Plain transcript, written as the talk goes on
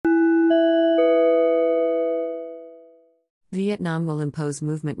Vietnam will impose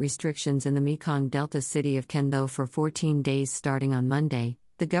movement restrictions in the Mekong Delta city of Can Tho for 14 days starting on Monday,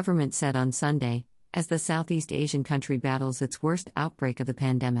 the government said on Sunday, as the Southeast Asian country battles its worst outbreak of the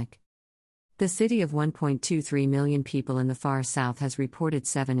pandemic. The city of 1.23 million people in the far south has reported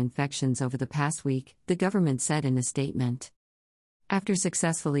 7 infections over the past week, the government said in a statement. After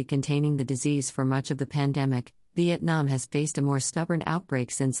successfully containing the disease for much of the pandemic, Vietnam has faced a more stubborn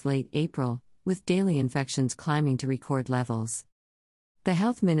outbreak since late April, with daily infections climbing to record levels. The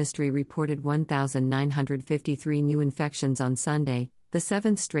health ministry reported 1,953 new infections on Sunday, the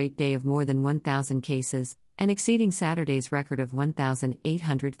 7th straight day of more than 1,000 cases, and exceeding Saturday's record of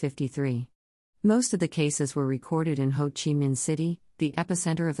 1,853. Most of the cases were recorded in Ho Chi Minh City, the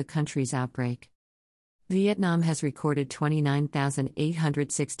epicenter of the country's outbreak. Vietnam has recorded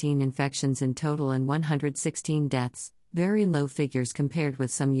 29,816 infections in total and 116 deaths, very low figures compared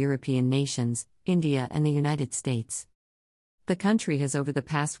with some European nations, India and the United States. The country has over the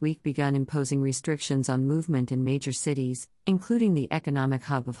past week begun imposing restrictions on movement in major cities, including the economic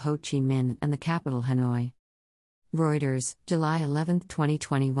hub of Ho Chi Minh and the capital Hanoi. Reuters, July 11,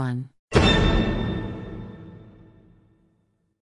 2021.